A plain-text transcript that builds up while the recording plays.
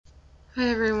Hi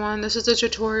everyone, this is a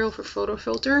tutorial for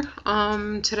photofiltre.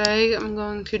 Today I'm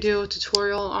going to do a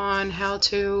tutorial on how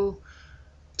to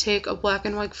take a black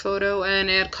and white photo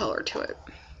and add color to it.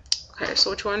 Okay, so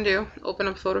what you want to do, open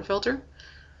up photofiltre,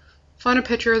 find a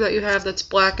picture that you have that's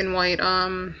black and white.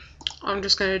 I'm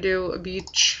just going to do a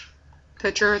beach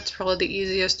picture, it's probably the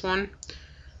easiest one.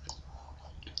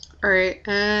 Alright,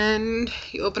 and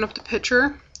you open up the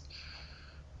picture,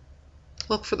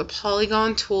 look for the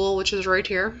polygon tool, which is right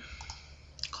here.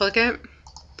 Click it,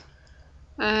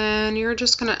 and you're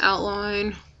just going to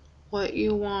outline what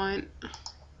you want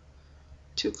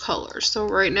to color. So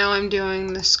right now I'm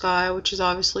doing the sky, which is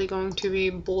obviously going to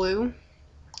be blue.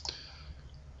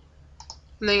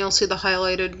 And then you'll see the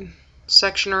highlighted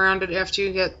section around it after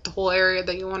you get the whole area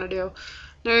that you want to do.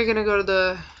 Now you're going to go to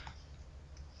the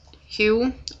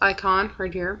hue icon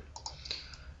right here.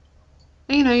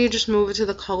 And you just move it to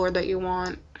the color that you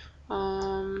want.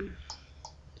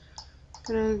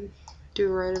 Gonna do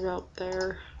right about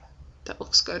there. That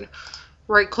looks good.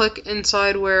 Right click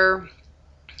inside where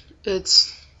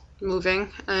it's moving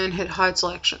and hit hide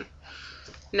selection.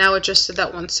 Now it just did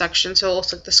that one section, so it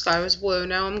looks like the sky was blue.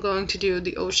 Now I'm going to do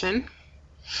the ocean,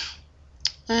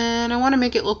 and I want to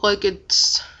make it look like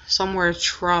it's somewhere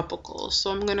tropical, so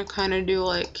I'm gonna kind of do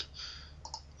like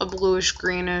a bluish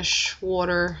greenish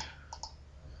water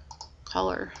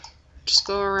color. Just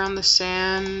go around the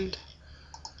sand.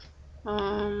 Yep.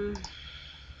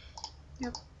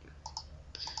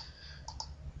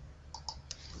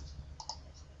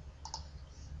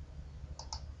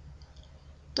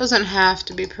 Doesn't have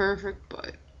to be perfect,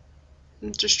 but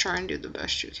just try and do the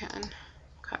best you can.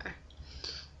 Okay.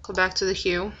 Go back to the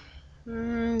hue.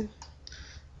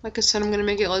 Like I said, I'm going to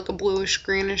make it like a bluish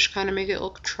greenish, kind of make it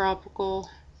look tropical.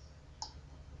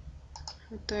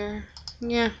 Right there.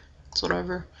 Yeah, it's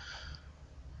whatever.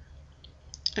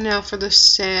 And now for the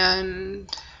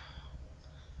sand,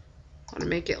 I want to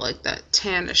make it like that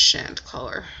tannish sand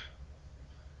color.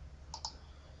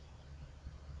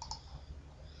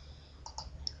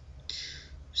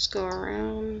 Just go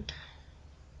around.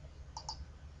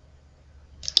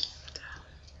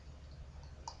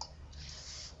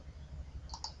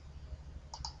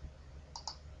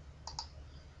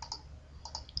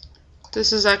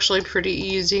 This is actually pretty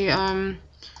easy.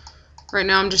 Right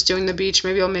now I'm just doing the beach.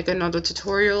 Maybe I'll make another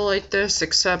tutorial like this,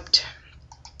 except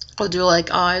I'll do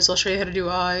like eyes. I'll show you how to do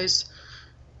eyes.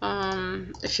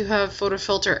 If you have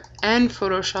photofiltre and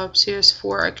Photoshop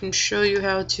CS4, I can show you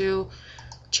how to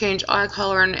change eye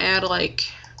color and add like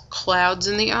clouds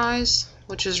in the eyes,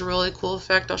 which is a really cool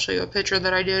effect. I'll show you a picture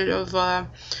that I did of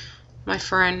my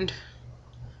friend.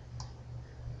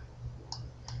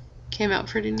 Came out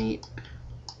pretty neat.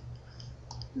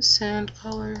 Sand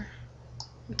color.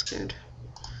 That's good.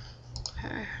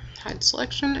 Okay, hide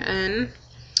selection, and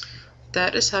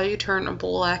that is how you turn a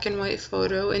black and white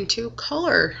photo into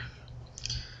color.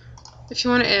 If you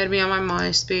want to add me on my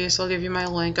MySpace, I'll give you my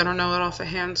link. I don't know it off of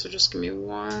hand, so just give me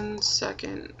 1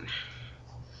 second.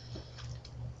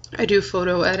 I do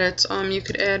photo edits. You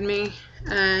could add me,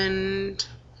 and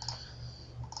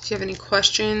if you have any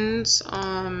questions,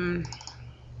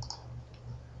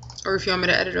 or if you want me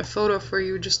to edit a photo for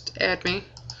you, just add me,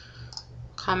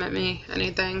 comment me,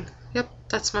 anything. Yep,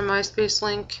 that's my MySpace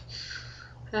link,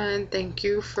 and thank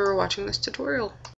you for watching this tutorial.